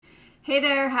Hey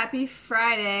there, happy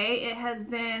Friday. It has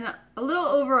been a little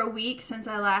over a week since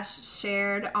I last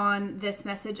shared on this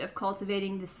message of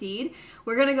cultivating the seed.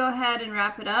 We're going to go ahead and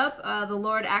wrap it up. The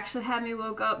Lord actually had me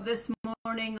woke up this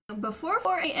morning before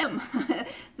 4 a.m.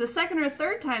 The second or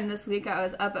third time this week I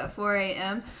was up at 4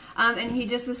 a.m. And he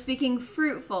just was speaking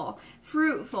fruitful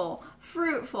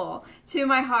to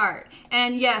my heart.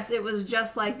 And yes, it was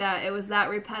just like that. It was that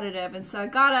repetitive. And so I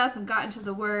got up and got into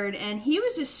the word, and he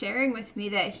was just sharing with me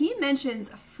that he mentions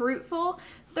fruitful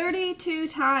 32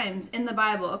 times in the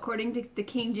Bible, according to the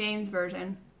King James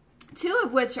Version. 2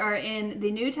 of which are in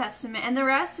the New Testament, and the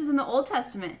rest is in the Old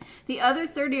Testament. The other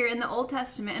 30 are in the Old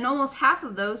Testament, and almost half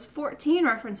of those, 14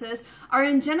 references, are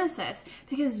in Genesis.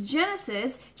 Because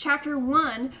Genesis, chapter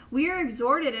 1, we are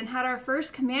exhorted and had our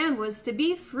first command was to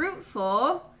be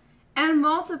fruitful and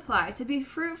multiply, to be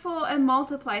fruitful and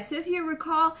multiply. So if you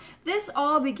recall, this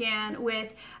all began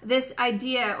with this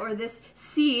idea or this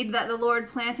seed that the Lord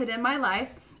planted in my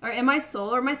life, or in my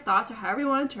soul, or my thoughts, or however you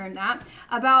want to term that,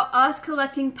 about us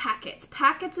collecting packets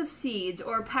of seeds,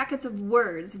 or packets of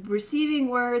words, receiving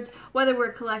words, whether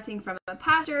we're collecting from a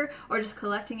pastor, or just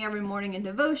collecting every morning in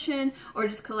devotion, or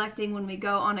just collecting when we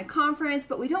go on a conference,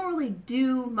 but we don't really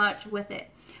do much with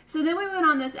it. So then we went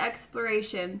on this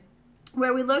exploration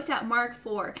where we looked at Mark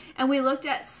 4, and we looked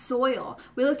at soil.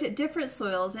 We looked at different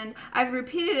soils, and I've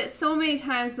repeated it so many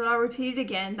times, but I'll repeat it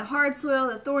again. The hard soil,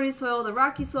 the thorny soil, the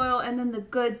rocky soil, and then the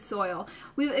good soil.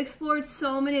 We've explored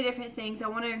so many different things. I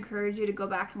want to encourage you to go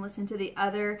back and listen to the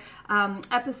other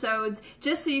episodes,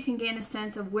 just so you can gain a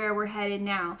sense of where we're headed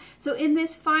now. So in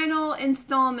this final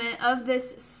installment of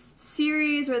this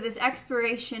series or this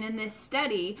exploration in this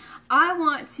study, I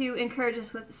want to encourage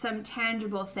us with some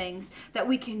tangible things that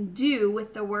we can do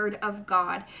with the Word of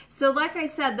God. So like I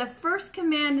said, the first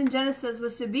command in Genesis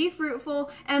was to be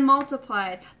fruitful and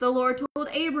multiply. The Lord told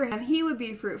Abraham he would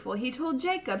be fruitful. He told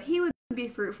Jacob he would be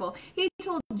fruitful. He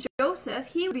told Joseph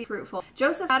he would be fruitful.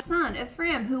 Joseph had a son,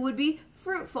 Ephraim, who would be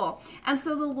fruitful. And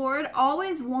so the Lord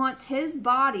always wants his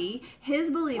body, his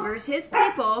believers, his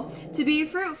people to be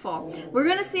fruitful. We're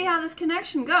going to see how this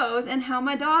connection goes and how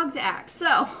my dogs act.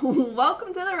 So,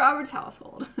 welcome to the Roberts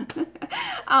household.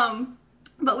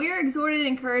 But we are exhorted and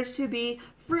encouraged to be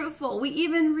fruitful. We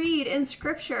even read in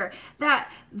Scripture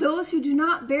that those who do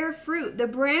not bear fruit, the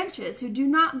branches who do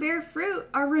not bear fruit,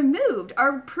 are removed,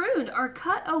 are pruned, are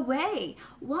cut away.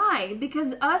 Why?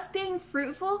 Because us being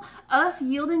fruitful, us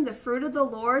yielding the fruit of the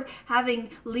Lord, having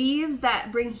leaves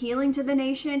that bring healing to the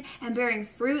nation, and bearing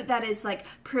fruit that is like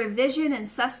provision and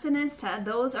sustenance to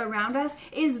those around us,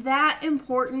 is that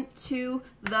important to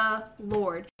the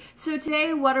Lord. So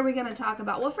today, what are we going to talk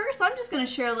about? Well, first, I'm just going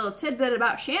to share a little tidbit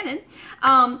about Shannon.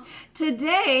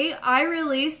 Today, I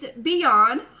released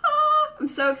Beyond. I'm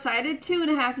so excited.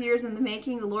 2.5 years in the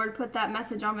making. The Lord put that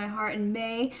message on my heart in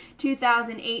May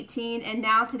 2018, and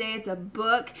now today it's a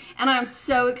book, and I'm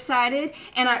so excited.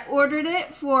 And I ordered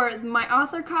it for my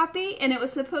author copy, and it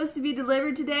was supposed to be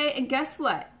delivered today, and guess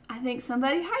what? I think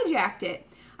somebody hijacked it.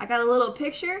 I got a little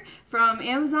picture from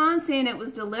Amazon saying it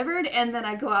was delivered, and then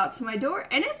I go out to my door,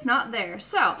 and it's not there.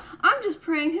 So I'm just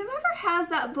praying whoever has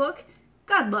that book,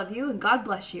 God love you and God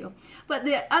bless you. But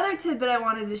the other tidbit I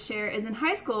wanted to share is in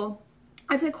high school,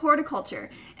 I took horticulture,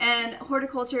 and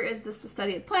horticulture is the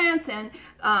study of plants and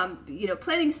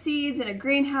planting seeds in a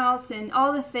greenhouse and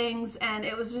all the things, and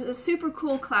it was just a super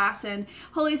cool class, and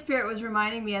Holy Spirit was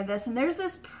reminding me of this. And there's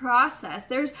this process,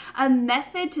 there's a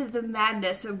method to the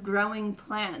madness of growing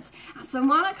plants. So I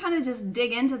want to kind of just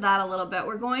dig into that a little bit.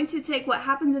 We're going to take what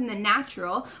happens in the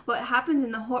natural, what happens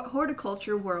in the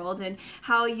horticulture world, and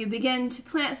how you begin to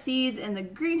plant seeds in the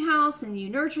greenhouse, and you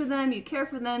nurture them, you care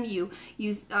for them, you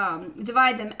divide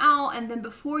them out, and then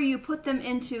before you put them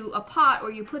into a pot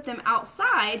or you put them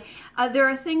outside, there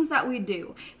are things that we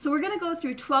do. So we're going to go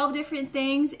through 12 different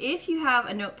things. If you have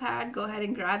a notepad, go ahead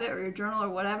and grab it, or your journal or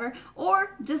whatever,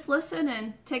 or just listen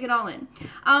and take it all in.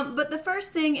 But the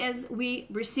first thing is we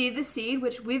receive the seed,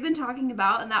 which we've been talking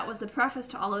about, and that was the preface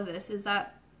to all of this, is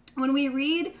that when we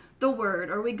read the Word,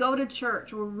 or we go to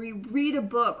church, or we read a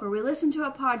book, or we listen to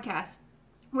a podcast,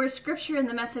 where Scripture and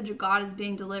the message of God is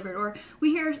being delivered, or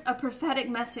we hear a prophetic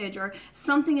message, or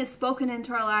something is spoken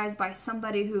into our lives by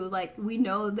somebody who, like, we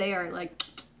know they are, like,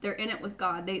 they're in it with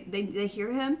God, they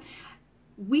hear Him,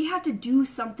 we have to do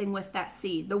something with that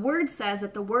seed. The Word says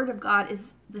that the Word of God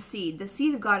is the seed. The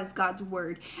seed of God is God's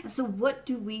Word. And so what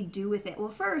do we do with it? Well,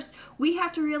 first, we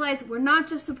have to realize we're not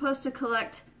just supposed to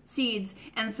collect seeds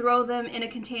and throw them in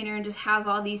a container and just have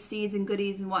all these seeds and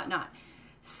goodies and whatnot.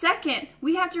 Second,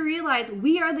 we have to realize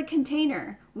we are the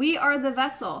container. We are the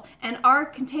vessel. And our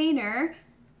container,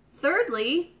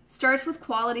 thirdly, starts with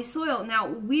quality soil. Now,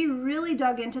 we really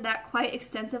dug into that quite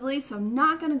extensively, so I'm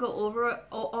not going to go over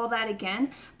all that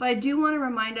again, but I do want to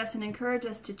remind us and encourage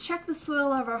us to check the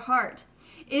soil of our heart.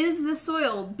 Is the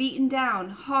soil beaten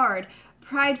down, hard,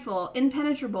 prideful,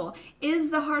 impenetrable? Is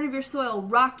the heart of your soil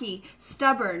rocky,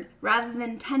 stubborn, rather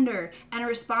than tender and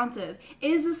responsive?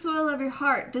 Is the soil of your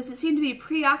heart, does it seem to be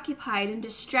preoccupied and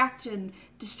distracted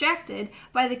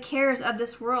by the cares of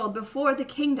this world before the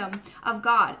kingdom of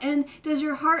God? And does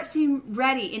your heart seem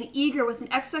ready and eager with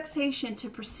an expectation to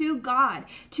pursue God,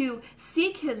 to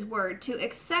seek His word, to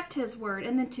accept His word,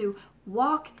 and then to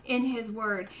walk in His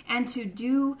word and to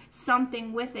do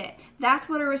something with it? That's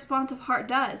what a responsive heart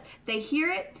does. They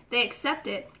hear it, they accept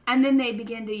it, and then they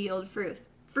begin to yield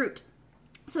fruit.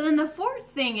 So then the fourth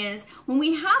thing is, when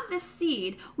we have this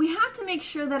seed, we have to make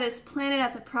sure that it's planted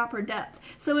at the proper depth.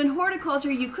 So in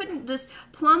horticulture, you couldn't just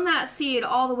plumb that seed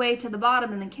all the way to the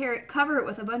bottom and then cover it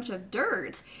with a bunch of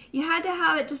dirt. You had to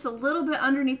have it just a little bit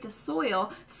underneath the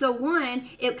soil. So one,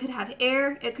 it could have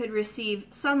air, it could receive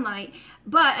sunlight,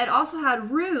 but it also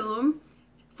had room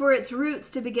for its roots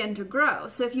to begin to grow.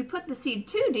 So if you put the seed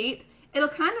too deep, it'll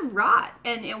kind of rot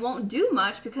and it won't do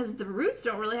much because the roots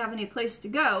don't really have any place to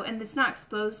go and it's not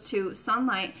exposed to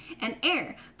sunlight and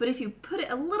air. But if you put it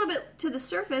a little bit to the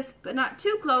surface but not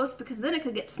too close, because then it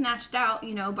could get snatched out,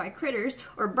 by critters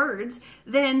or birds,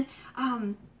 then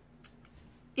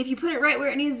if you put it right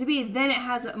where it needs to be, then it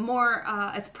has a more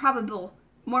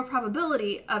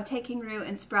probability of taking root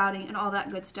and sprouting and all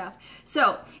that good stuff.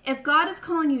 So if God is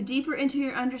calling you deeper into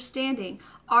your understanding,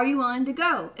 are you willing to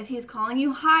go? If He is calling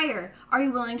you higher, are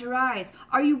you willing to rise?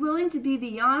 Are you willing to be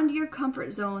beyond your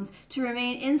comfort zones, to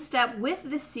remain in step with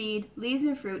the seed, leaves,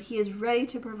 and fruit He is ready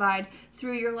to provide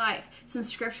through your life? Some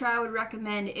scripture I would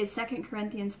recommend is 2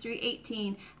 Corinthians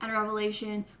 3:18 and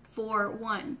Revelation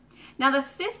 4:1. Now the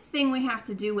fifth thing we have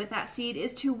to do with that seed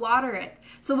is to water it.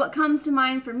 So what comes to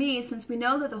mind for me, since we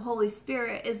know that the Holy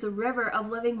Spirit is the river of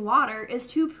living water, is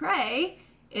to pray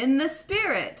in the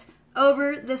Spirit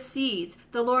over the seeds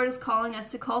the Lord is calling us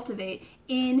to cultivate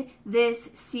in this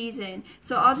season.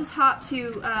 So I'll just hop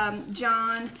to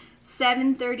John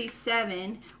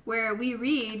 7:37, where we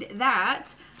read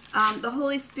that the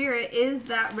Holy Spirit is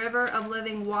that river of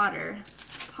living water.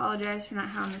 Apologize for not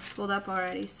having this pulled up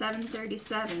already.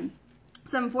 7:37.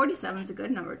 7:47 is a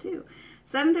good number too.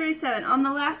 7:37. On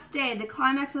the last day, the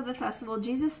climax of the festival,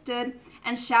 Jesus stood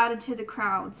and shouted to the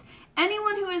crowds,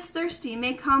 "Anyone who is thirsty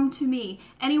may come to me.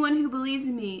 Anyone who believes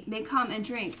in me may come and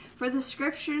drink. For the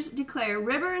scriptures declare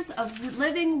rivers of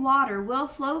living water will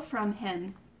flow from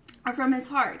him," or from his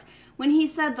heart. When he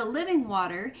said the living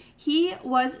water, he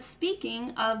was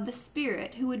speaking of the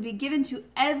Spirit who would be given to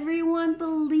everyone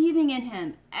believing in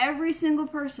him. Every single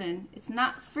person. It's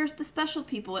not for the special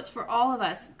people, it's for all of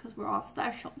us, because we're all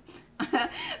special.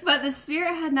 But the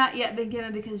Spirit had not yet been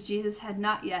given because Jesus had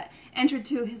not yet entered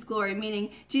to His glory,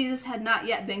 meaning Jesus had not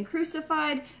yet been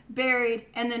crucified, buried,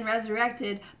 and then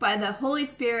resurrected by the Holy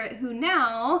Spirit who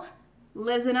now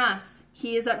lives in us.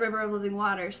 He is that river of living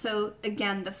water. So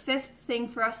again, the fifth thing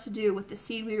for us to do with the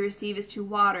seed we receive is to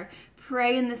water.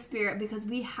 Pray in the Spirit, because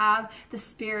we have the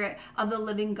Spirit of the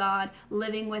living God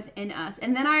living within us.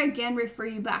 And then I again refer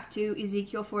you back to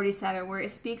Ezekiel 47, where it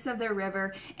speaks of the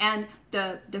river and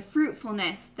the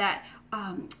fruitfulness that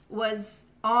was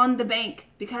on the bank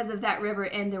because of that river,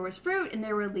 and there was fruit and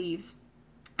there were leaves.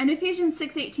 And Ephesians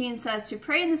 6:18 says to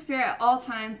pray in the Spirit at all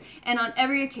times and on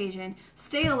every occasion.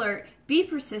 Stay alert, be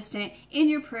persistent in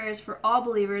your prayers for all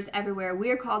believers everywhere.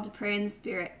 We are called to pray in the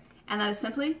Spirit, and that is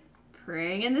simply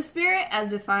praying in the Spirit as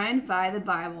defined by the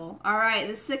Bible. All right,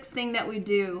 the sixth thing that we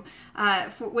do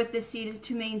with this seed is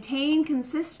to maintain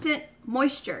consistent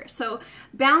moisture. So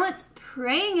balance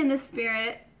praying in the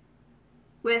Spirit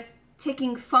with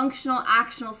taking functional,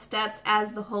 actionable steps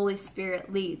as the Holy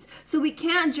Spirit leads. So we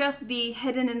can't just be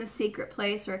hidden in the secret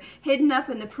place or hidden up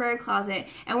in the prayer closet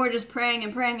and we're just praying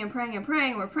and praying and praying and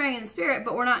praying. We're praying in the Spirit,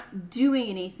 but we're not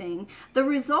doing anything. The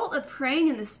result of praying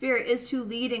in the Spirit is to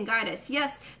lead and guide us.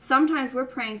 Yes, sometimes we're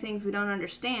praying things we don't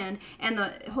understand and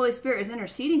the Holy Spirit is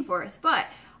interceding for us, but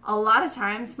a lot of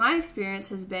times, my experience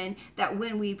has been that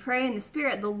when we pray in the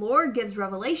Spirit, the Lord gives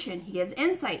revelation, He gives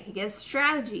insight, He gives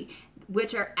strategy,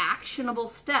 which are actionable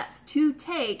steps to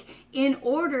take in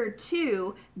order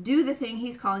to do the thing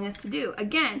He's calling us to do.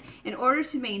 Again, in order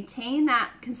to maintain that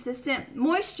consistent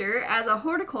moisture, as a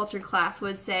horticulture class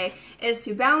would say, is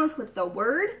to balance with the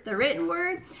Word, the written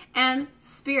Word, and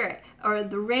Spirit, or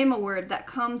the Rhema word that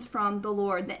comes from the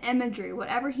Lord, the imagery,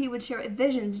 whatever He would share,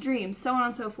 visions, dreams, so on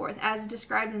and so forth, as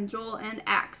described in Joel and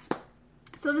Acts.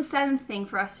 So the seventh thing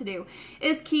for us to do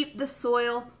is keep the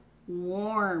soil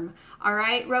warm. All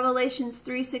right, Revelations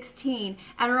 3:16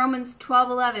 and Romans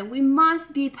 12:11. We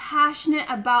must be passionate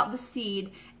about the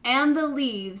seed and the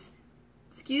leaves,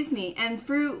 and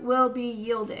fruit will be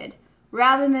yielded,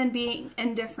 rather than being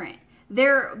indifferent.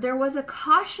 There was a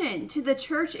caution to the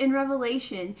church in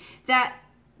Revelation that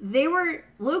they were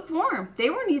lukewarm. They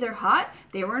were neither hot,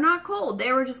 they were not cold.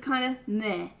 They were just kind of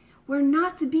meh. We're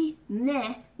not to be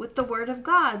meh with the word of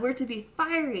God. We're to be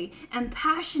fiery and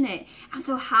passionate. And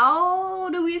so how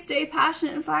do we stay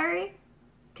passionate and fiery?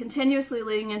 Continuously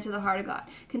leading into the heart of God.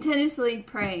 Continuously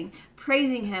praying,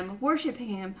 praising Him, worshiping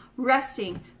Him,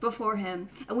 resting before Him.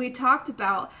 And we talked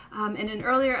about in an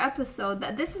earlier episode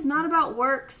that this is not about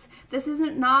works. This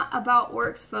isn't not about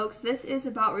works, folks. This is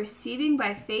about receiving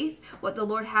by faith what the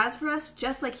Lord has for us,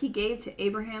 just like He gave to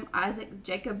Abraham, Isaac,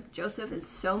 Jacob, Joseph, and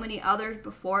so many others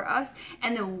before us,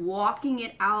 and then walking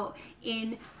it out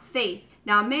in faith.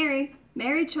 Now, Mary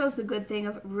chose the good thing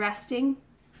of resting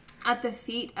at the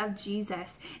feet of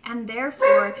Jesus, and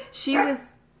therefore she was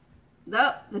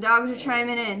the dogs are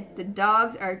chiming in. The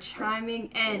dogs are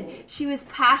chiming in. She was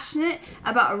passionate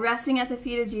about resting at the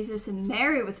feet of Jesus, and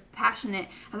Mary was passionate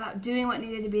about doing what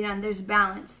needed to be done. There's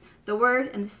balance. The Word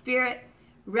and the Spirit,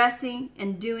 resting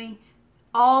and doing,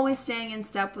 always staying in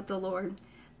step with the Lord.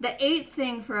 The 8th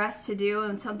thing for us to do,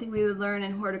 and something we would learn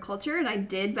in horticulture, and I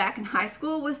did back in high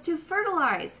school, was to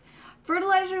fertilize.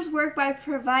 Fertilizers work by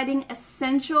providing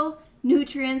essential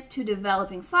nutrients to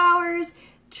developing flowers,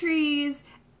 trees,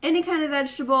 any kind of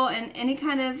vegetable, and any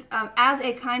kind of,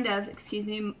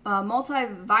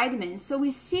 multivitamin. So we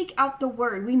seek out the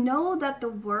Word. We know that the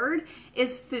Word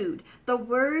is food. The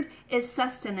Word is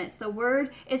sustenance. The Word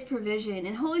is provision.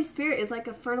 And Holy Spirit is like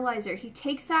a fertilizer. He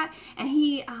takes that and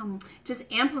He just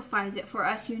amplifies it for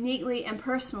us uniquely and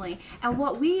personally. And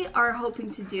what we are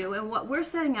hoping to do and what we're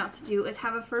setting out to do is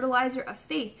have a fertilizer of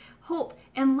faith, hope,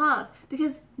 and love,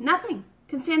 because nothing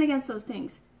can stand against those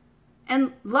things.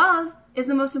 And love is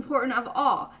the most important of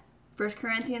all. 1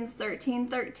 Corinthians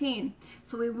 13:13.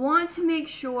 So we want to make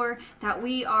sure that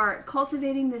we are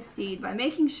cultivating this seed by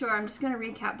making sure, I'm just going to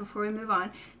recap before we move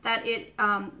on, that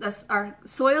our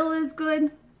soil is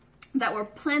good, that we're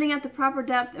planting at the proper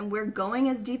depth and we're going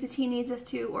as deep as He needs us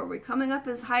to, or we're coming up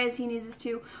as high as He needs us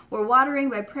to. We're watering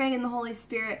by praying in the Holy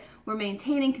Spirit. We're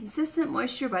maintaining consistent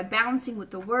moisture by balancing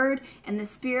with the Word and the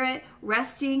Spirit,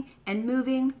 resting and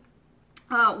moving.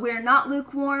 We're not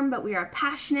lukewarm, but we are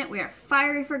passionate. We are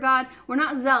fiery for God. We're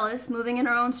not zealous, moving in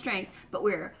our own strength, but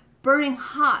we're burning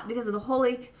hot because of the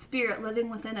Holy Spirit living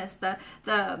within us. The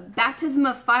baptism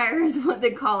of fire is what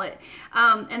they call it.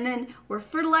 And then we're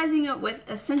fertilizing it with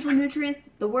essential nutrients.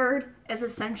 The Word is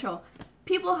essential.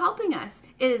 People helping us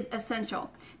is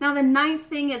essential. Now, the 9th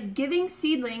thing is giving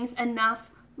seedlings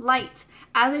enough light.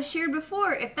 As I shared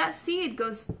before, if that seed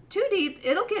goes too deep,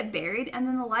 it'll get buried, and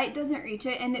then the light doesn't reach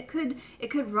it, and it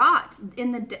could rot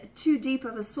in the too deep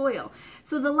of a soil.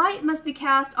 So the light must be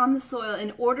cast on the soil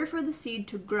in order for the seed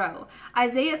to grow.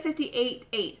 Isaiah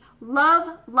 58:8.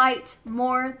 Love light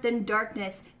more than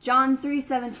darkness. John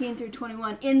 3:17 through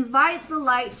 21. Invite the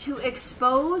light to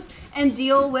expose and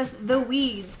deal with the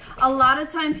weeds. A lot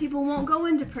of time people won't go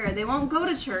into prayer. They won't go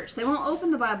to church. They won't open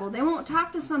the Bible. They won't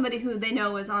talk to somebody who they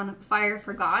know is on fire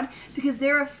for God, because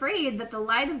they're afraid that the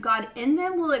light of God in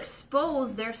them will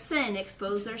expose their sin,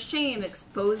 expose their shame,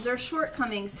 expose their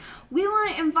shortcomings. We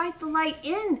want to invite the light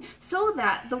in so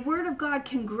that the Word of God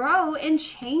can grow and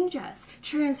change us,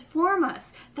 transform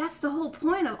us. That's the whole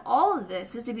point of all of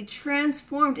this, is to be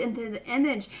transformed into the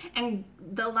image and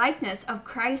the likeness of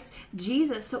Christ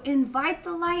Jesus. So invite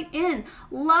the light in.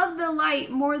 Love the light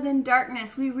more than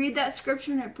darkness. We read that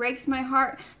scripture and it breaks my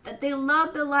heart that they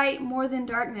love the light more than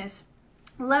darkness.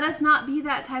 Let us not be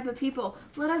that type of people.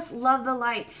 Let us love the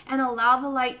light and allow the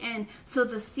light in so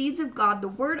the seeds of God, the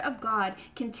Word of God,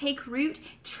 can take root,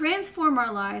 transform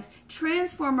our lives,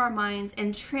 transform our minds,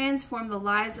 and transform the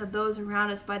lives of those around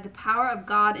us by the power of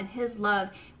God and His love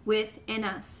within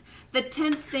us. The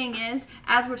 10th thing is,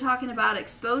 as we're talking about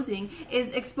exposing,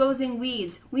 is exposing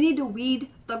weeds. We need to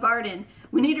weed the garden.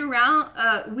 We need to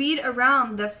weed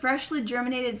around the freshly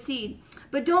germinated seed.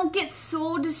 But don't get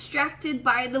so distracted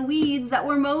by the weeds that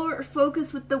we're more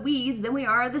focused with the weeds than we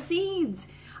are the seeds.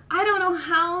 I don't know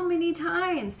how many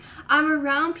times I'm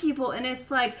around people and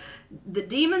it's like, the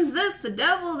demon's this, the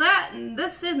devil that, and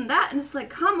this and that. And it's like,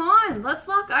 come on, let's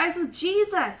lock eyes with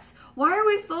Jesus. Why are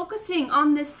we focusing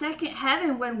on this second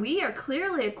heaven when we are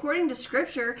clearly, according to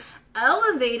Scripture,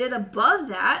 elevated above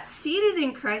that, seated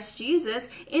in Christ Jesus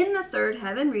in the third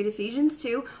heaven, read Ephesians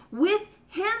 2, with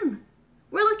Him?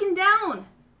 We're looking down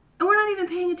and we're not even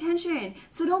paying attention.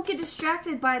 So don't get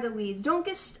distracted by the weeds. Don't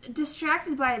get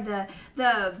distracted by the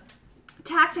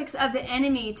tactics of the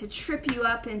enemy to trip you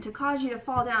up and to cause you to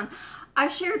fall down. I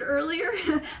shared earlier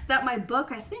that my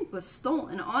book, I think, was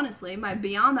stolen, honestly. My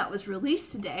Beyond That was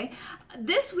released today.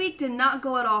 This week did not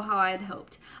go at all how I had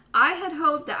hoped. I had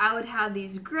hoped that I would have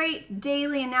these great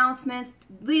daily announcements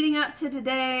leading up to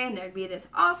today, and there'd be this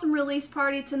awesome release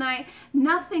party tonight.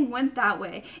 Nothing went that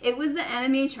way. It was the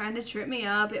enemy trying to trip me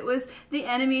up. It was the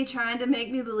enemy trying to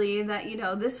make me believe that,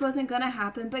 this wasn't going to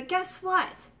happen. But guess what?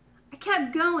 I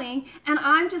kept going, and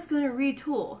I'm just going to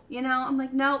retool. I'm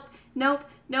like, nope.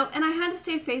 And I had to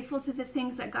stay faithful to the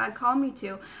things that God called me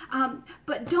to.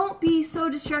 But don't be so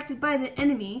distracted by the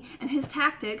enemy and his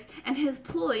tactics and his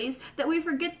ploys that we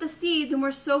forget the seeds, and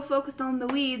we're so focused on the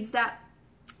weeds that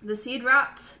the seed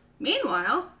rots.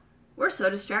 Meanwhile, we're so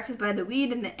distracted by the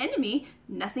weed and the enemy,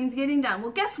 nothing's getting done.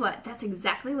 Well, guess what? That's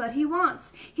exactly what he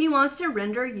wants. He wants to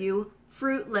render you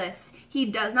fruitless. He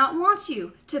does not want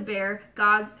you to bear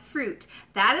God's fruit.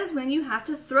 That is when you have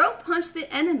to throat punch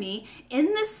the enemy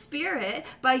in the spirit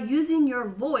by using your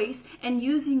voice and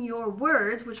using your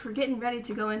words, which we're getting ready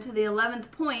to go into the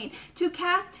 11th point, to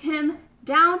cast him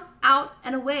down, out,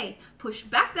 and away. Push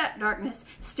back that darkness.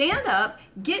 Stand up.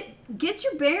 Get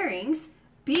your bearings.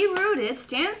 Be rooted.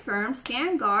 Stand firm.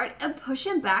 Stand guard. And push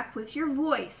him back with your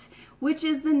voice, which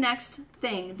is the next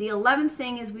thing. The 11th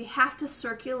thing is we have to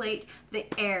circulate the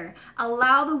air.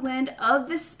 Allow the wind of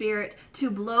the Spirit to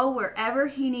blow wherever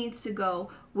he needs to go,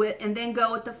 and then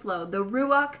go with the flow. The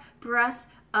Ruach, breath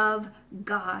of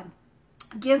God.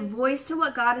 Give voice to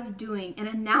what God is doing and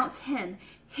announce him.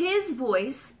 His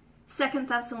voice, 2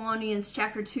 Thessalonians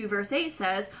chapter 2, verse 8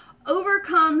 says,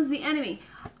 overcomes the enemy.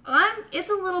 It's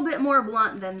a little bit more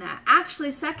blunt than that.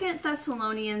 Actually, 2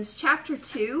 Thessalonians chapter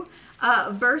 2,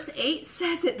 verse 8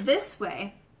 says it this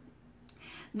way.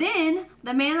 Then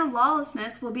the man of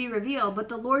lawlessness will be revealed, but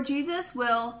the Lord Jesus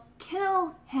will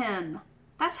kill him.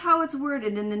 That's how it's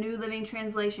worded in the New Living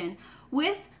Translation.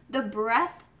 With the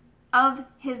breath of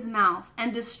his mouth,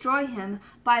 and destroy him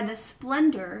by the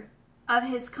splendor of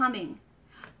his coming.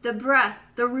 The breath,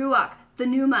 the ruach, the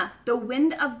pneuma, the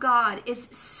wind of God is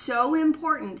so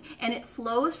important, and it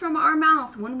flows from our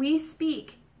mouth when we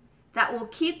speak. That will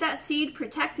keep that seed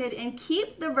protected and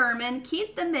keep the vermin,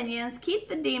 keep the minions, keep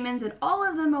the demons, and all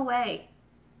of them away.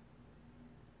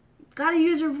 Gotta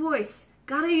use your voice.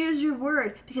 Gotta use your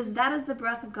word, because that is the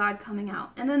breath of God coming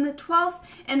out. And then the 12th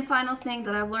and final thing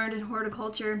that I've learned in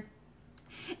horticulture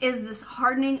is this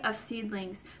hardening of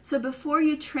seedlings. So before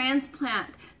you transplant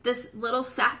this little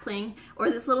sapling or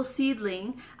this little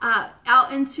seedling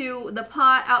out into the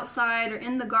pot outside or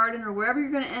in the garden or wherever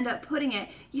you're going to end up putting it,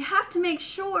 you have to make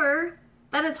sure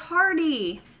that it's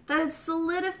hardy, that it's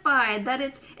solidified, that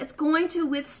it's going to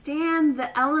withstand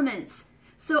the elements.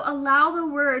 So allow the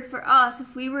word for us,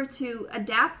 if we were to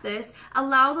adapt this,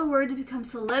 allow the word to become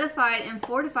solidified and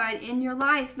fortified in your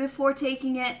life before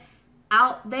taking it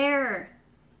out there.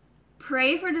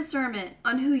 Pray for discernment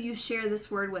on who you share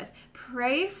this word with.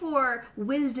 Pray for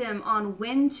wisdom on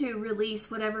when to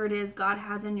release whatever it is God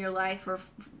has in your life or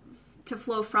to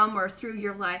flow from or through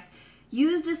your life.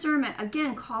 Use discernment.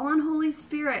 Again, call on Holy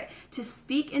Spirit to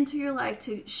speak into your life,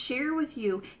 to share with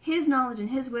you his knowledge and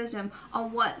his wisdom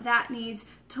on what that needs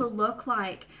to look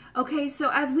like. Okay, so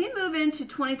as we move into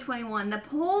 2021, the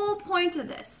whole point of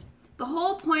this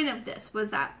was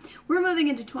that we're moving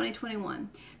into 2021.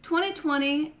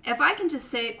 2020, if I can just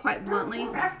say it quite bluntly,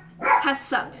 has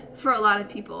sucked for a lot of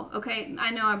people, okay? I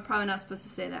know I'm probably not supposed to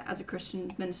say that as a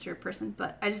Christian minister person,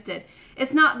 but I just did.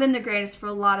 It's not been the greatest for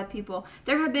a lot of people.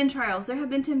 There have been trials. There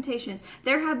have been temptations.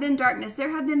 There have been darkness.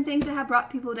 There have been things that have brought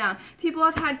people down. People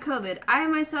have had COVID. I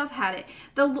myself had it.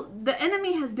 The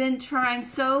enemy has been trying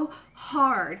so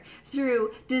hard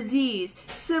through disease,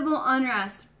 civil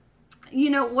unrest,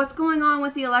 what's going on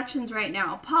with the elections right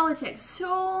now, politics,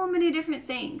 so many different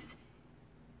things.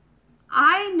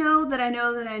 I know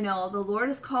the Lord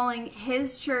is calling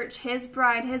his church, his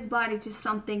bride, his body to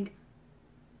something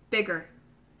bigger,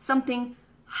 something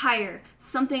higher,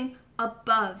 something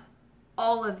above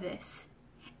all of this.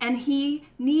 And he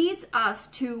needs us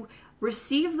to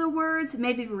receive the words,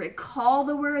 maybe recall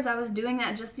the words. I was doing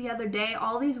that just the other day.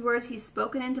 All these words he's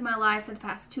spoken into my life for the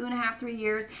past 2.5, 3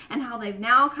 years, and how they've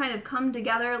now kind of come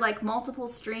together like multiple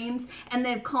streams, and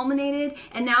they've culminated,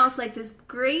 and now it's like this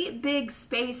great big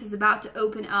space is about to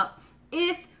open up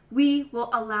if we will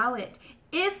allow it,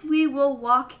 if we will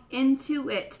walk into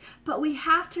it. But we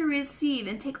have to receive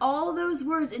and take all those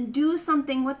words and do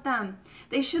something with them.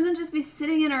 They shouldn't just be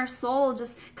sitting in our soul,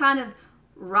 just kind of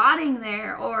rotting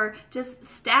there or just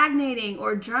stagnating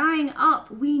or drying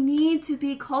up. We need to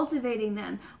be cultivating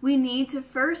them. We need to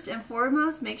first and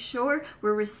foremost make sure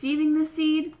we're receiving the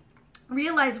seed,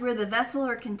 realize we're the vessel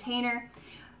or container.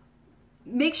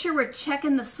 Make sure we're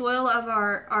checking the soil of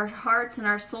our hearts and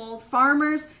our souls.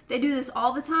 Farmers, they do this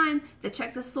all the time. They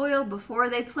check the soil before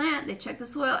they plant. They check the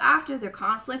soil after. They're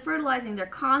constantly fertilizing. They're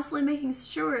constantly making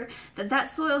sure that that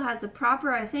soil has the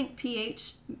proper, I think,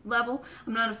 pH level.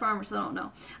 I'm not a farmer, so I don't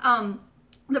know.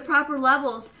 The proper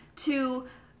levels to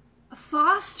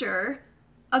foster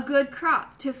a good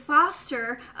crop, to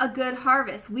foster a good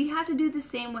harvest. We have to do the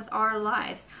same with our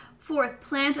lives. Fourth,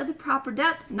 plant at the proper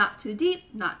depth, not too deep,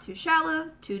 not too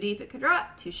shallow. Too deep, it could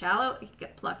rot. Too shallow, it could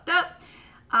get plucked up.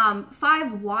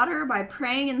 5, water by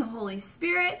praying in the Holy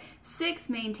Spirit. 6,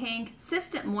 maintain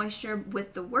consistent moisture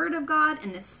with the Word of God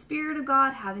and the Spirit of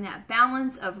God, having that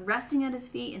balance of resting at His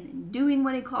feet and then doing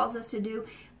what He calls us to do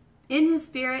in His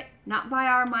Spirit, not by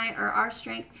our might or our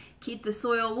strength. Keep the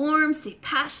soil warm, stay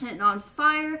passionate and on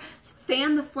fire,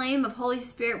 fan the flame of Holy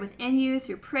Spirit within you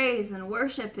through praise and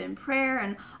worship and prayer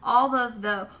and all of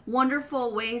the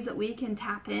wonderful ways that we can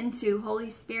tap into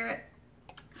Holy Spirit.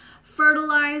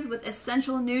 Fertilize with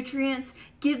essential nutrients.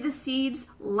 Give the seeds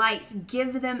light.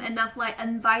 Give them enough light.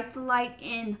 Invite the light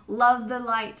in. Love the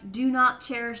light. Do not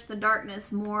cherish the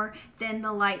darkness more than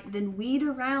the light. Then weed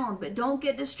around, but don't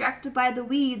get distracted by the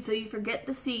weeds so you forget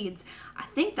the seeds. I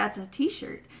think that's a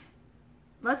t-shirt.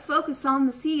 Let's focus on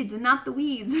the seeds and not the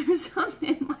weeds or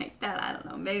something like that. I don't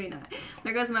know, maybe not.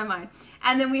 There goes my mind.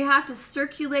 And then we have to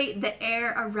circulate the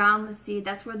air around the seed.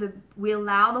 That's where we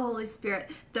allow the Holy Spirit,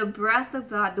 the breath of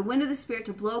God, the wind of the Spirit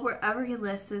to blow wherever He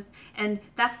lists us. And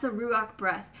that's the Ruach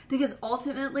breath. Because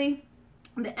ultimately,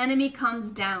 the enemy comes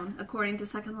down, according to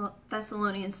 2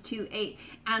 Thessalonians 2:8.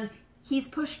 And he's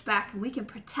pushed back, and we can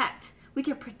protect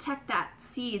that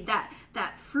seed, that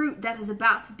fruit that is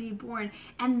about to be born.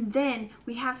 And then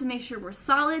we have to make sure we're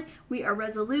solid, we are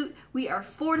resolute, we are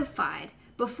fortified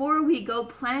before we go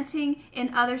planting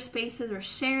in other spaces or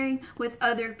sharing with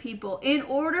other people, in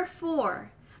order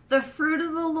for the fruit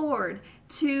of the Lord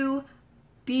to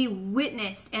be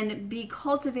witnessed and be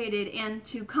cultivated and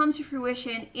to come to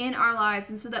fruition in our lives,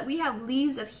 and so that we have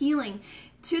leaves of healing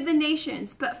to the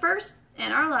nations. But first,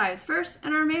 in our lives, first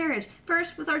in our marriage,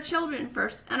 first with our children,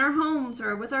 first in our homes,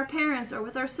 or with our parents, or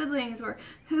with our siblings, or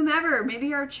whomever,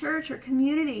 maybe our church or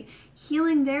community.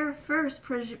 Healing there first,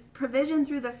 provision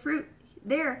through the fruit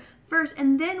there first,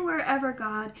 and then wherever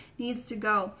God needs to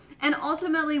go. And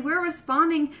ultimately, we're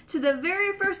responding to the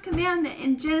very first commandment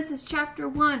in Genesis chapter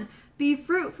 1, be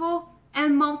fruitful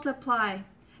and multiply.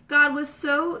 God was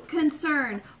so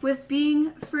concerned with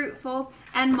being fruitful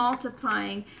and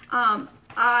multiplying.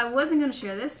 I wasn't going to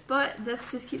share this, but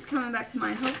this just keeps coming back to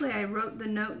mind. Hopefully I wrote the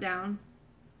note down.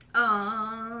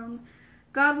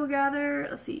 God will gather,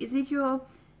 let's see, Ezekiel,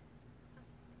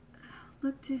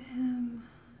 look to Him.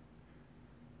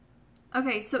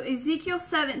 Okay, so Ezekiel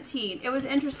 17. It was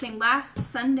interesting. Last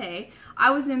Sunday,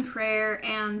 I was in prayer,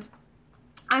 and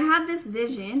I had this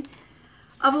vision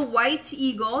of a white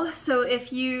eagle. So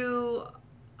if you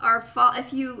are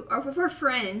we're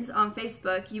friends on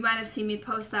Facebook, you might have seen me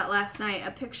post that last night,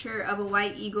 a picture of a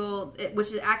white eagle, which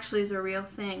actually is a real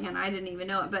thing, and I didn't even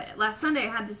know it. But last Sunday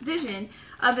I had this vision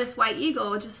of this white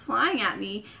eagle just flying at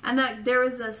me, and that there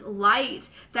was this light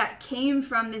that came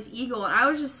from this eagle, and I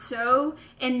was just so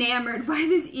enamored by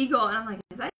this eagle, and I'm like,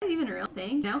 is that even a real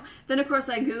thing? You know? Then of course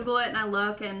I Google it and I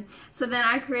look, and so then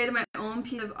I created my own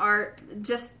piece of art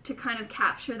just to kind of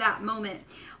capture that moment.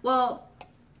 Well,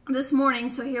 this morning,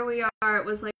 so here we are, it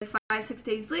was like 5-6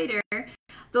 days later,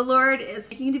 the Lord is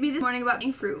speaking to me this morning about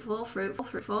being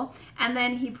fruitful, and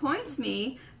then He points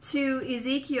me to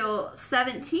Ezekiel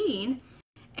 17,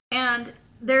 and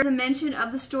there's a mention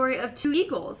of the story of 2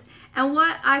 eagles. And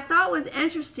what I thought was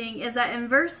interesting is that in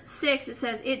verse 6 it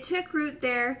says, it took root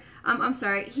there,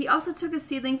 he also took a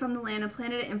seedling from the land and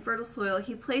planted it in fertile soil.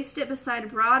 He placed it beside a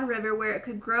broad river where it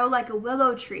could grow like a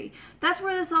willow tree. That's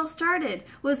where this all started,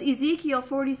 was Ezekiel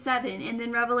 47 and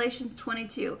then Revelations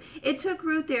 22. It took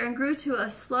root there and grew to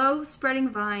a slow spreading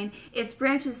vine. Its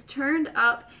branches turned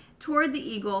up toward the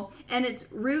eagle, and its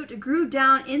root grew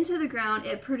down into the ground.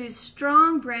 It produced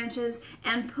strong branches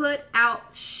and put out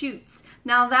shoots.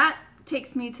 Now that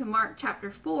takes me to Mark chapter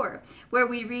 4, where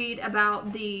we read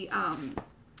about the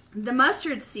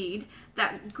mustard seed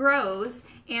that grows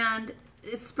and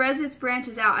it spreads its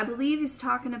branches out. I believe he's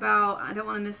talking about, I don't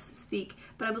want to misspeak,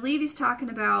 but I believe he's talking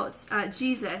about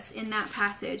Jesus in that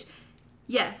passage.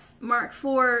 Yes, Mark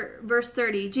 4, verse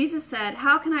 30. Jesus said,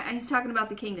 he's talking about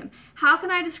the kingdom. How can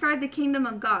I describe the kingdom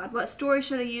of God? What story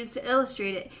should I use to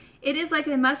illustrate it? It is like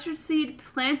a mustard seed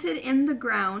planted in the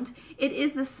ground. It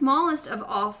is the smallest of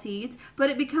all seeds, but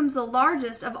it becomes the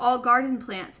largest of all garden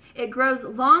plants. It grows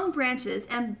long branches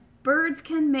and birds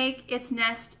can make its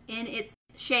nest in its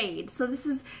shade. So this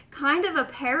is kind of a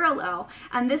parallel,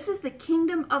 and this is the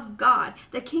kingdom of God.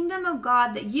 The kingdom of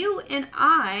God that you and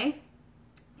I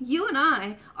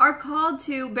are called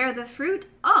to bear the fruit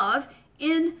of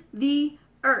in the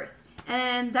earth.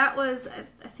 And that was,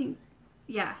 I think,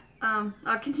 yeah,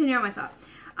 I'll continue on my thought.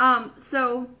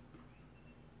 So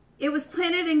it was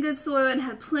planted in good soil and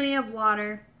had plenty of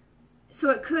water,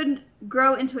 so it could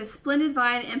grow into a splendid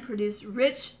vine and produce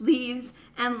rich leaves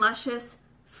and luscious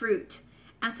fruit.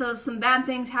 And so some bad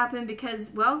things happened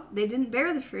because, well, they didn't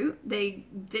bear the fruit. They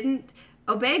didn't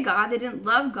obey God. They didn't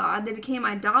love God. They became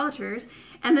idolaters.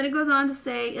 And then it goes on to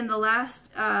say in the last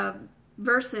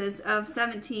verses of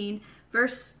 17,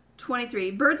 verse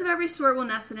 23, birds of every sort will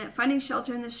nest in it, finding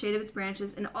shelter in the shade of its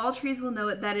branches, and all trees will know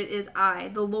it that it is I,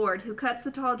 the Lord, who cuts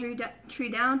the tall tree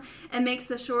down and makes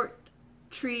the short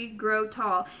tree grow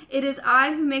tall. It is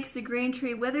I who makes the green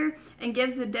tree wither and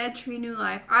gives the dead tree new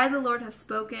life. I, the Lord, have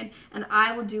spoken, and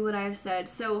I will do what I have said.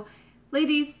 So,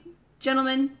 ladies,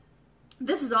 gentlemen,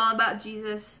 this is all about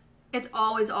Jesus. It's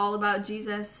always all about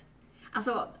Jesus. And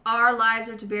so our lives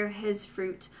are to bear his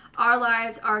fruit. Our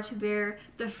lives are to bear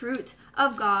the fruit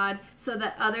of God so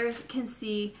that others can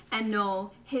see and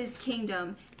know his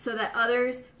kingdom, so that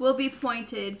others will be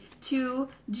pointed to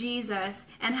Jesus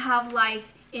and have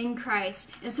life in Christ.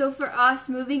 And so for us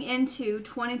moving into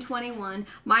 2021,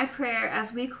 my prayer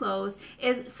as we close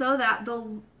is so that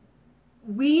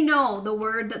we know the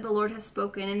word that the Lord has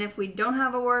spoken, and if we don't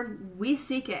have a word, we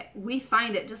seek it, we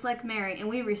find it, just like Mary, and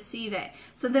we receive it.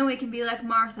 So then we can be like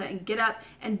Martha and get up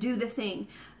and do the thing.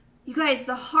 You guys,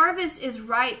 the harvest is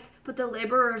ripe, but the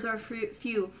laborers are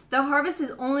few. The harvest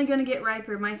is only going to get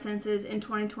riper, my sense is, in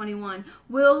 2021.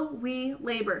 Will we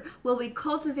labor? Will we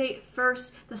cultivate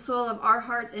first the soil of our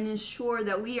hearts and ensure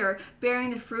that we are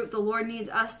bearing the fruit the Lord needs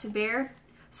us to bear,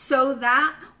 so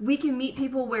that we can meet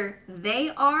people where they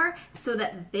are, so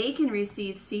that they can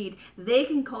receive seed, they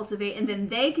can cultivate, and then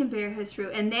they can bear his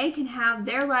fruit, and they can have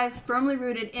their lives firmly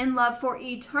rooted in love for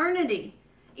eternity.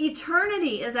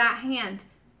 Eternity is at hand.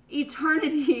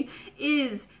 Eternity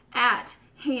is at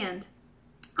hand.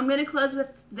 I'm going to close with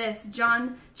this,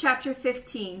 John chapter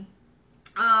 15.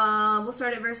 We'll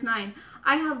start at verse 9.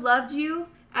 I have loved you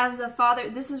as the Father,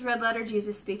 this is red letter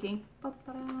Jesus speaking. I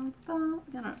don't know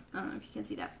if you can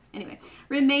see that. Anyway,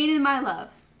 remain in my love.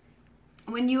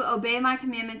 When you obey my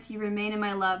commandments, you remain in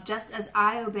my love, just as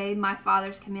I obey my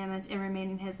Father's commandments and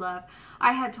remain in his love.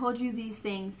 I have told you these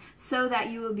things so that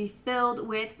you will be filled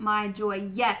with my joy.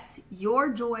 Yes, your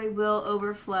joy will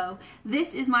overflow.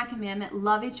 This is my commandment.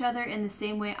 Love each other in the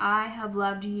same way I have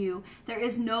loved you. There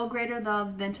is no greater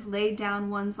love than to lay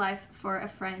down one's life for a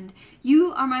friend.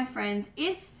 You are my friends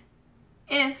if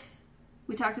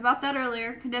we talked about that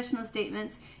earlier, conditional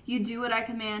statements. You do what I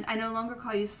command. I no longer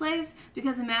call you slaves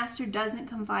because the master doesn't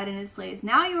confide in his slaves.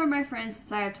 Now you are my friends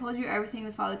since I have told you everything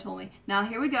the Father told me. Now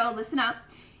here we go. Listen up.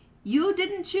 You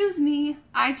didn't choose me.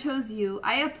 I chose you.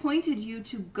 I appointed you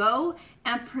to go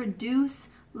and produce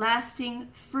lasting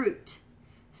fruit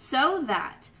so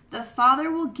that the Father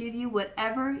will give you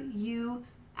whatever you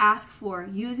ask for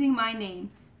using my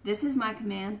name. This is my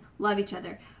command. Love each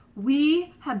other.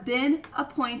 We have been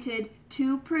appointed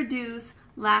to produce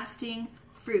lasting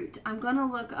fruit. I'm going to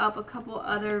look up a couple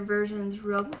other versions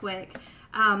real quick.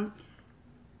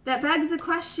 That begs the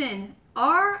question,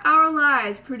 are our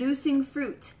lives producing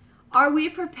fruit? Are we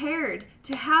prepared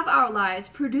to have our lives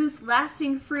produce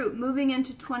lasting fruit moving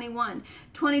into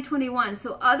 2021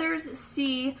 so others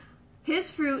see his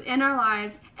fruit in our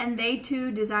lives and they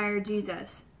too desire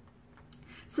Jesus?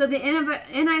 So the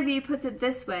NIV puts it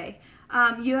this way.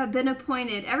 You have been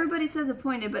appointed. Everybody says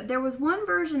appointed, but there was one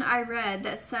version I read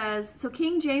that says, so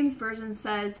King James Version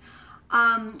says,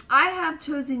 I have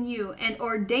chosen you and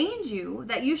ordained you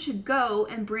that you should go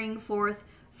and bring forth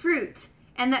fruit,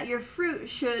 and that your fruit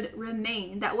should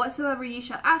remain, that whatsoever ye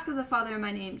shall ask of the Father in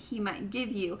my name, he might give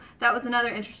you. That was another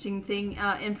interesting thing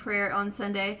in prayer on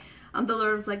Sunday. The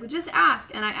Lord was like, well, just ask,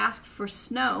 and I asked for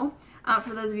snow.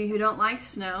 For those of you who don't like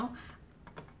snow,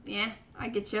 yeah, I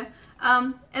get you.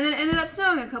 And then it ended up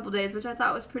snowing a couple days, which I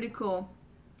thought was pretty cool.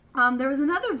 There was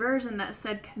another version that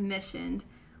said commissioned.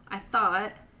 I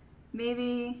thought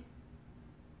maybe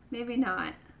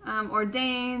not.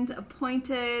 Ordained,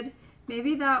 appointed.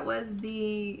 Maybe that was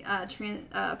the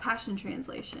Passion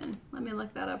Translation. Let me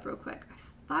look that up real quick.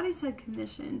 I thought he said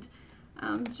commissioned.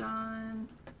 John.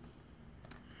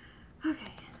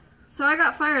 Okay. So I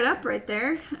got fired up right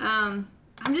there.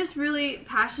 I'm just really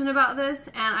passionate about this,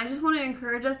 and I just want to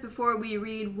encourage us before we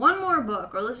read one more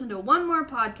book or listen to one more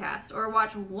podcast or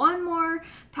watch one more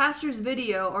pastor's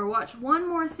video or watch one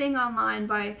more thing online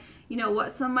by,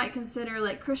 what some might consider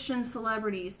like Christian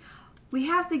celebrities. We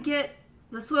have to get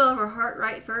the soil of our heart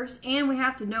right first, and we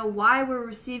have to know why we're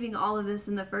receiving all of this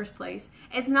in the first place.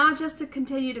 It's not just to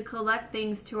continue to collect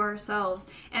things to ourselves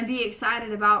and be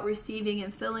excited about receiving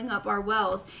and filling up our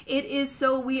wells. It is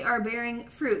so we are bearing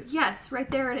fruit. Yes,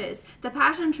 right there it is. The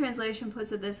Passion Translation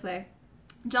puts it this way.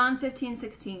 John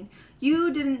 15:16.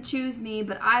 You didn't choose me,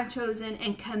 but I've chosen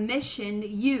and commissioned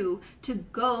you to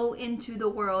go into the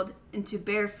world and to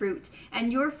bear fruit.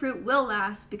 And your fruit will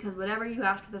last, because whatever you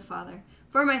ask of the Father,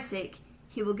 for my sake,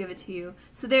 He will give it to you.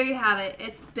 So there you have it.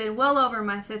 It's been well over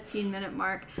my 15-minute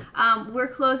mark. We're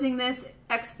closing this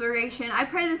exploration. I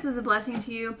pray this was a blessing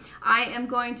to you. I am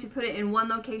going to put it in one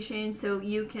location so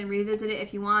you can revisit it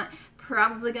if you want.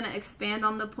 Probably going to expand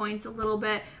on the points a little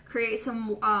bit, create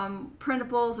some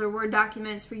printables or Word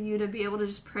documents for you to be able to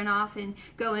just print off and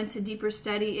go into deeper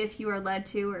study if you are led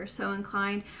to or so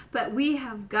inclined. But we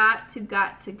have got to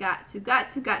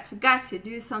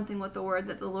do something with the Word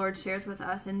that the Lord shares with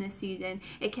us in this season.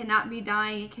 It cannot be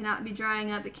dying. It cannot be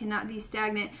drying up. It cannot be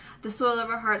stagnant. The soil of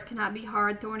our hearts cannot be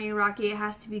hard, thorny, rocky. It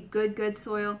has to be good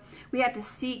soil. We have to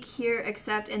seek, hear,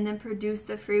 accept, and then produce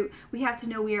the fruit. We have to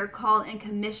know we are called and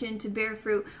commissioned to bear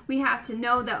fruit. We have to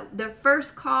know that the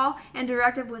first call and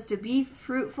directive was to be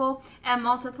fruitful and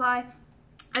multiply.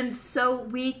 And so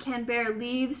we can bear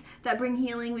leaves that bring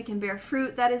healing. We can bear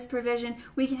fruit that is provision.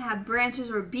 We can have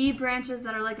branches or be branches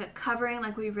that are like a covering,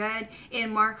 like we read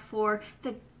in Mark 4.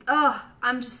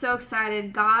 I'm just so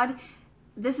excited. God,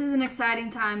 this is an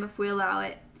exciting time if we allow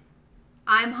it.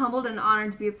 I'm humbled and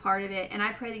honored to be a part of it, and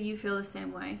I pray that you feel the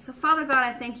same way. So, Father God,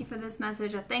 I thank you for this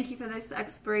message. I thank you for this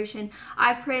exploration.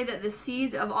 I pray that the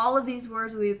seeds of all of these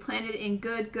words will be planted in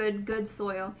good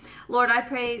soil. Lord, I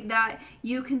pray that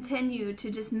you continue to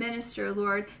just minister,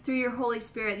 Lord, through your Holy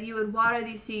Spirit, that you would water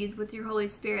these seeds with your Holy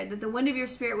Spirit, that the wind of your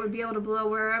Spirit would be able to blow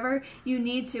wherever you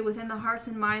need to within the hearts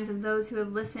and minds of those who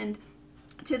have listened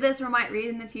to this or might read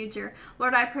in the future.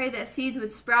 Lord, I pray that seeds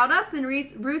would sprout up and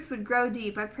roots would grow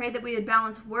deep. I pray that we would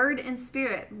balance word and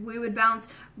spirit. We would balance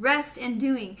rest and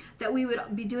doing, that we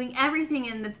would be doing everything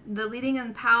in the leading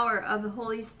and power of the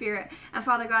Holy Spirit. And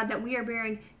Father God, that we are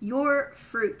bearing your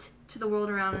fruit to the world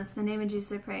around us. In the name of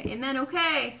Jesus I pray. Amen.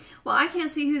 Okay. Well, I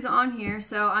can't see who's on here,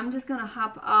 so I'm just going to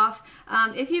hop off.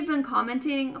 If you've been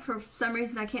commenting, for some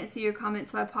reason I can't see your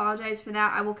comments, so I apologize for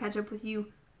that. I will catch up with you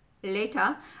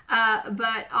later,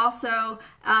 but also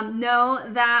know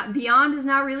that Beyond is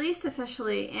now released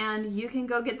officially, and you can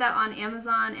go get that on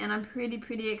Amazon, and I'm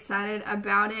pretty excited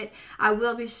about it. I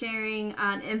will be sharing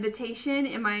an invitation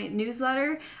in my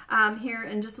newsletter here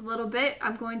in just a little bit.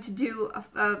 I'm going to do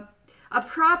a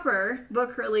proper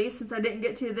book release, since I didn't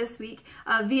get to this week,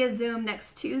 via Zoom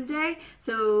next Tuesday.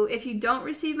 So if you don't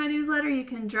receive my newsletter, you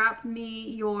can drop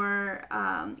me your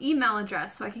email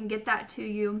address so I can get that to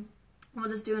you. We'll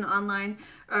just do an online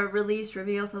release,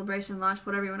 reveal, celebration, launch,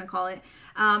 whatever you want to call it.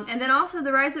 And then also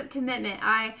the Rise Up Commitment.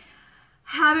 I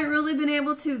haven't really been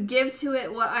able to give to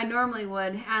it what I normally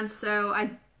would, and so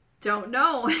I don't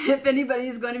know if anybody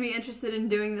is going to be interested in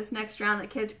doing this next round that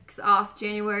kicks off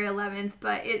January 11th,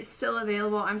 but it's still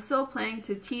available. I'm still planning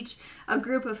to teach a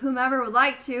group of whomever would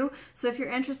like to, so if you're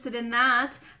interested in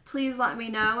that, please let me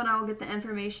know and I will get the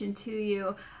information to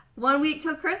you. 1 week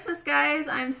till Christmas, guys.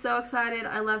 I'm so excited.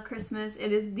 I love Christmas.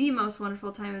 It is the most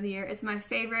wonderful time of the year. It's my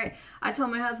favorite. I told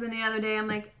my husband the other day, I'm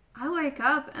like, I wake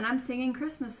up and I'm singing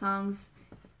Christmas songs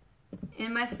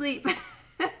in my sleep.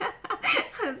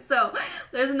 So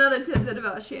there's another tidbit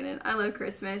about Shannon. I love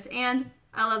Christmas, and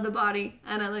I love the body,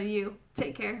 and I love you.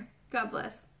 Take care. God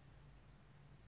bless.